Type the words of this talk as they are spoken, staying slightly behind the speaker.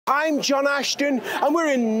I'm Jon Ashton, and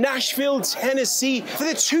we're in Nashville, Tennessee for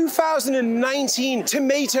the 2019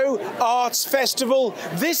 Tomato Arts Festival.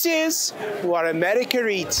 This is what America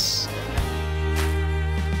eats.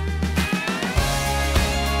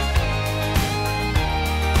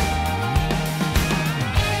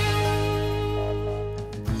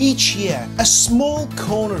 Each year, a small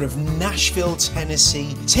corner of Nashville,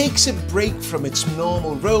 Tennessee takes a break from its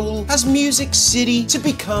normal role as Music City to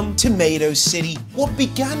become Tomato City. What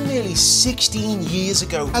began nearly 16 years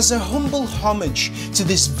ago as a humble homage to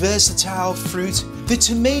this versatile fruit, the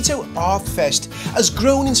Tomato Art Fest has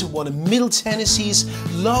grown into one of Middle Tennessee's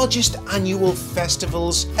largest annual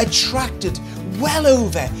festivals, attracted well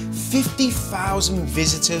over 50,000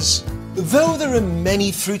 visitors. Though there are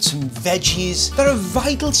many fruits and veggies that are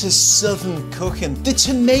vital to Southern cooking, the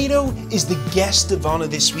tomato is the guest of honour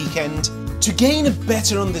this weekend. To gain a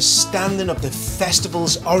better understanding of the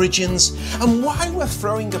festival's origins and why we're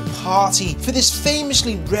throwing a party for this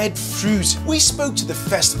famously red fruit, we spoke to the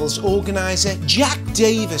festival's organiser, Jack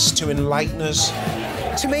Davis, to enlighten us.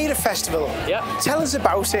 Tomato Festival. Yep. Tell us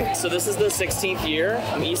about it. So this is the 16th year.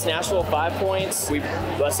 East Nashville 5 Points. We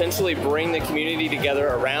essentially bring the community together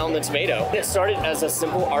around the tomato. It started as a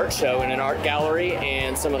simple art show in an art gallery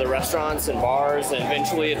and some of the restaurants and bars, and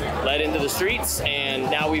eventually it led into the streets, and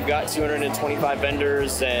now we've got 225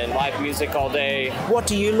 vendors and live music all day. What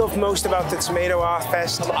do you love most about the Tomato Art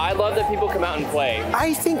Fest? I love that people come out and play.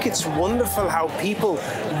 I think it's wonderful how people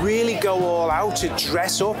really go all out to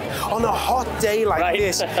dress up on a hot day like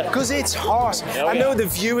this, because it's hot. I know the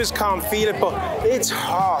viewers can't feel it, but it's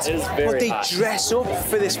hot. It is very But they hot. dress up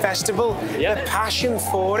for this festival, the passion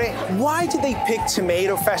for it. Why did they pick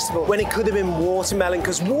Tomato Festival when it could have been watermelon?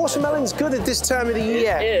 Because watermelon's good at this time of the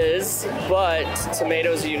year. It is, but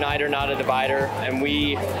tomatoes are a uniter, not a divider, and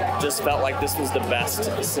we just felt like this was the best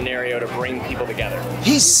scenario to bring people together.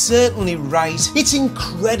 He's certainly right. It's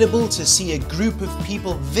incredible to see a group of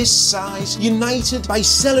people this size united by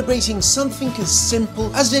celebrating something as simple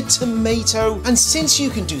as a tomato. And since you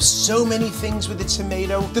can do so many things with a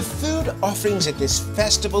tomato, the food offerings at this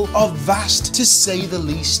festival are vast, to say the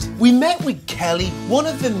least. We met with Kelly, one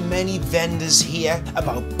of the many vendors here,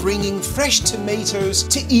 about bringing fresh tomatoes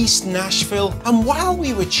to East Nashville, and while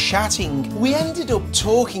we were chatting, we ended up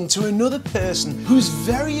talking to another person who's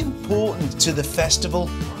very important to the festival.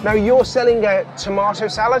 Now you're selling a tomato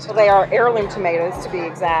salad? They are heirloom tomatoes, to be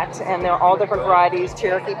exact, and they're all different varieties: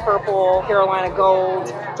 Cherokee Purple, Carolina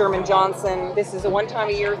Gold, German Johnson. This is a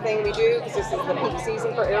one-time-a-year thing we do because this is the peak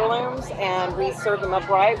season for heirlooms, and we serve them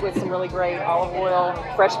upright with some really great olive oil,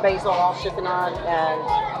 fresh basil, all chiffonade,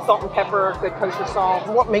 and salt and pepper, good kosher salt.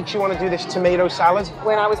 What makes you want to do this tomato salad?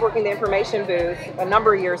 When I was working the information booth a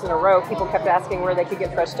number of years in a row, people kept asking where they could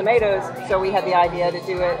get fresh tomatoes, so we had the idea to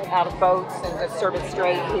do it out of boats and just serve it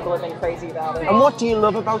straight. People have been crazy about it. And what do you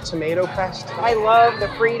love about Tomato Fest? I love the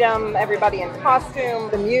freedom, everybody in costume.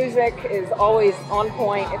 The music is always on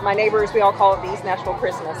point. My neighbors, we all call it the East Nashville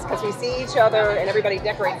Christmas, because we see each other and everybody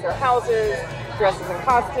decorates their houses, dresses in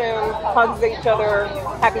costume, hugs each other.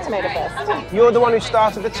 Happy Tomato Fest. You're the one who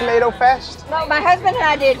started the Tomato Fest? No, my husband and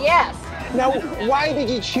I did, yes. Now, why did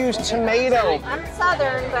you choose tomato? I'm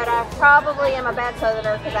Southern, but I probably am a bad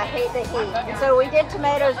Southerner because I hate the heat. And so we did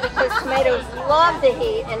tomatoes because tomatoes love the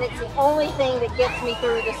heat, and it's the only thing that gets me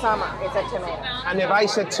through the summer is a tomato. And if I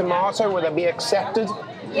said tomato, would it be accepted?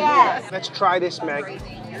 Yes. Let's try this, Meg.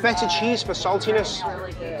 Feta cheese for saltiness.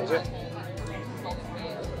 Is it?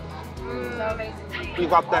 You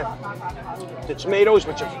got the tomatoes,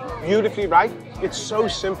 which are beautifully ripe. It's so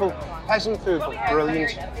simple. Peasant food, but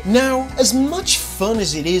brilliant. Now, as much fun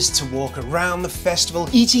as it is to walk around the festival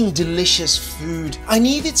eating delicious food, I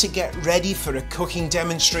needed to get ready for a cooking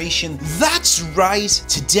demonstration. That's right,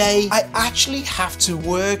 today I actually have to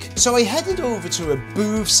work. So I headed over to a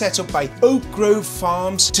booth set up by Oak Grove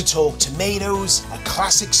Farms to talk tomatoes, a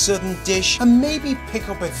classic southern dish, and maybe pick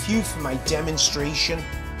up a few for my demonstration.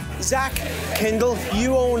 Zach Kindle,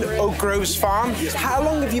 you own Oak Grove's farm. How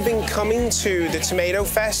long have you been coming to the Tomato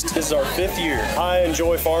Fest? This is our 5th year. I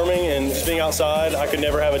enjoy farming and just being outside. I could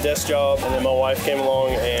never have a desk job, and then my wife came along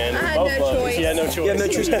and I had no choice. She had no choice. You had no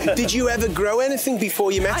choice. Did you ever grow anything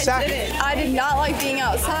before you met Zach? I didn't. I did not like being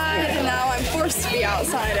outside, and now I'm forced to be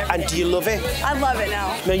outside every And day. do you love it? I love it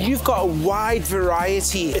now. Now you've got a wide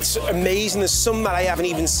variety. It's amazing. There's some that I haven't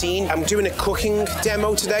even seen. I'm doing a cooking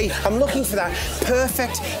demo today. I'm looking for that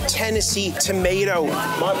perfect Tennessee tomato.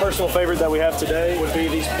 My personal favorite that we have today would be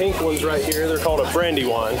these pink ones right here. They're called a brandy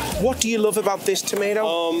wine. What do you love about this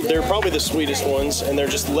tomato? They're probably the sweetest ones, and they're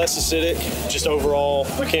just less acidic. Just overall,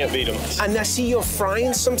 I can't beat them. And I see you're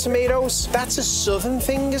frying some tomatoes. That's a southern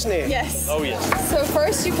thing, isn't it? Yes. Oh, yes. So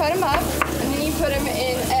first you put them up, and then you put them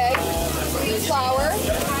in egg, flour,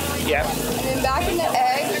 Yeah. and then back in the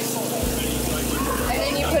egg, and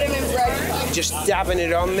then you put them in bread. Just dabbing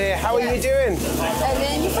it on there. How are you doing? And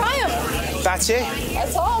then you fry them. That's it?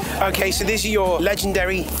 That's all. Okay, so these are your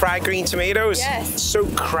legendary fried green tomatoes. Yes. So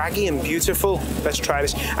craggy and beautiful. Let's try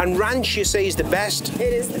this. And ranch, you say, is the best?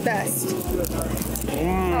 It is the best.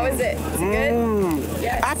 How is it? Is it good?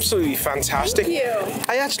 Yes. Absolutely fantastic. Thank you.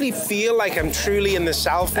 I actually feel like I'm truly in the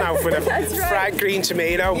South now with a That's right. fried green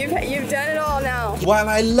tomato. You've done it all now. While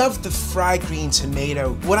I love the fried green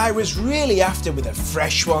tomato, what I was really after were the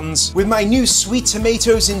fresh ones. With my new sweet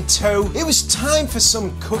tomatoes in tow, it was time for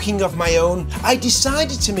some cooking of my own. I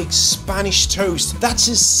decided to make Spanish toast that's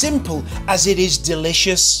as simple as it is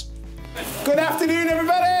delicious. Good afternoon,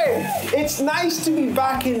 everybody! It's nice to be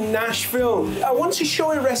back in Nashville. I want to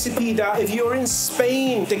show a recipe that if you're in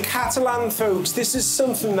Spain, the Catalan folks, this is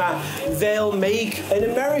something that they'll make. In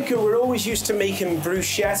America, we're always used to making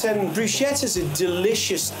bruschetta, and bruschetta is a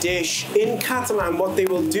delicious dish. In Catalan, what they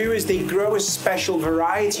will do is they grow a special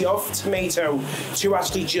variety of tomato to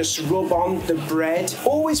actually just rub on the bread.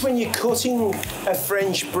 Always when you're cutting a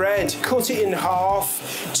French bread, cut it in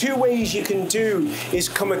half. Two ways you can do is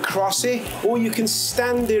come across it, or you can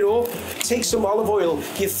stand it up, take some olive oil,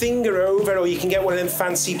 your finger over, or you can get one of them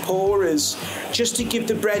fancy pourers, just to give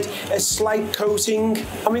the bread a slight coating.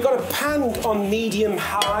 And we've got a pan on medium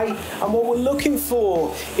high, and what we're looking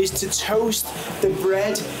for is to toast the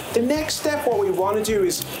bread. The next step, what we want to do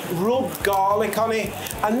is rub garlic on it,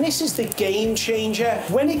 and this is the game changer.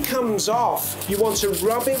 When it comes off, you want to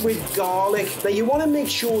rub it with garlic. Now you want to make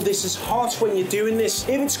sure this is hot when you're doing this.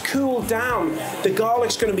 If it's cooled down, the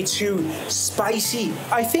garlic's going to be too spicy.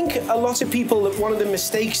 I think a lot of people, one of the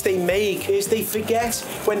mistakes they make is they forget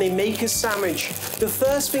when they make a sandwich, the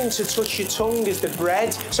first thing to touch your tongue is the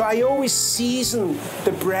bread. So I always season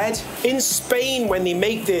the bread. In Spain, when they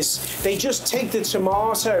make this, they just take the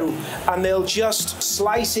tomato and they'll just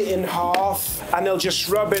slice it in half and they'll just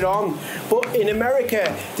rub it on. But in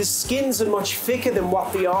America, the skins are much thicker than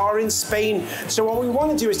what they are in Spain. So what we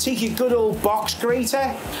want to do is take a good old box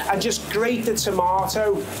grater and just grate the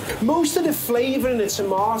tomato. Most of the flavour in the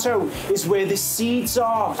tomato is where the seeds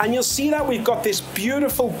are, and you'll see that we've got this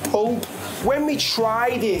beautiful pulp. When we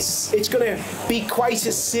try this, it's going to be quite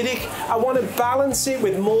acidic. I want to balance it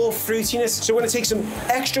with more fruitiness, so we're going to take some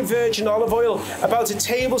extra virgin olive oil, about a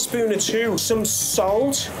tablespoon or two, some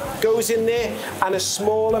salt goes in there, and a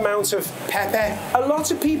small amount of pepper. A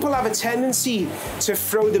lot of people have a tendency to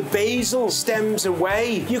throw the basil stems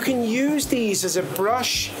away. You can use these as a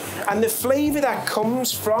brush, and the flavour that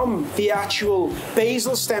comes from the actual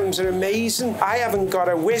basil stems are amazing. I haven't got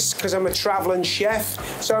a whisk because I'm a travelling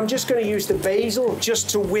chef, so I'm just going to use the basil just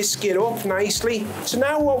to whisk it up nicely. So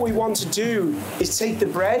now what we want to do is take the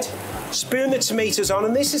bread, spoon the tomatoes on,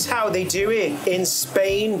 and this is how they do it in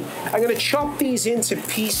Spain. I'm going to chop these into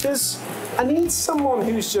pieces. I need someone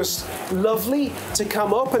who's just lovely to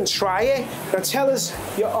come up and try it. Now tell us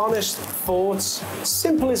your honest thoughts.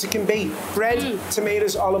 Simple as it can be. Bread,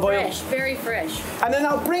 tomatoes, olive oil. Fresh, very fresh. And then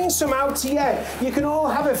I'll bring some out to you. You can all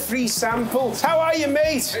have a free sample. How are you,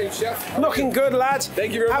 mate? Hey, Chef. Looking good, lad.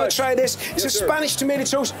 Thank you very Have much. a try this. It's Yes, a sir. Spanish tomato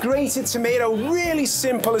toast, grated tomato. Really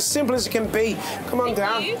simple as it can be. Come on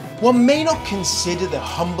down. you. One may not consider the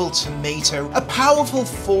humble tomato a powerful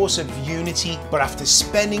force of unity, but after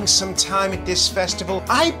spending some time at this festival,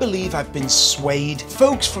 I believe I've been swayed.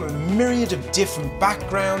 Folks from a myriad of different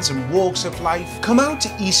backgrounds and walks of life come out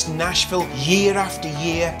to East Nashville year after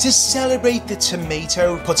year to celebrate the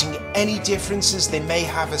tomato, putting any differences they may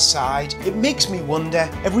have aside. It makes me wonder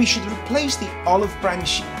if we should replace the olive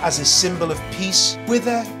branch as a symbol of peace with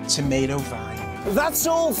a tomato vine. That's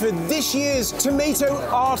all for this year's Tomato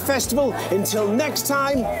Art Festival. Until next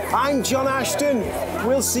time, I'm Jon Ashton.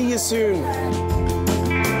 We'll see you soon.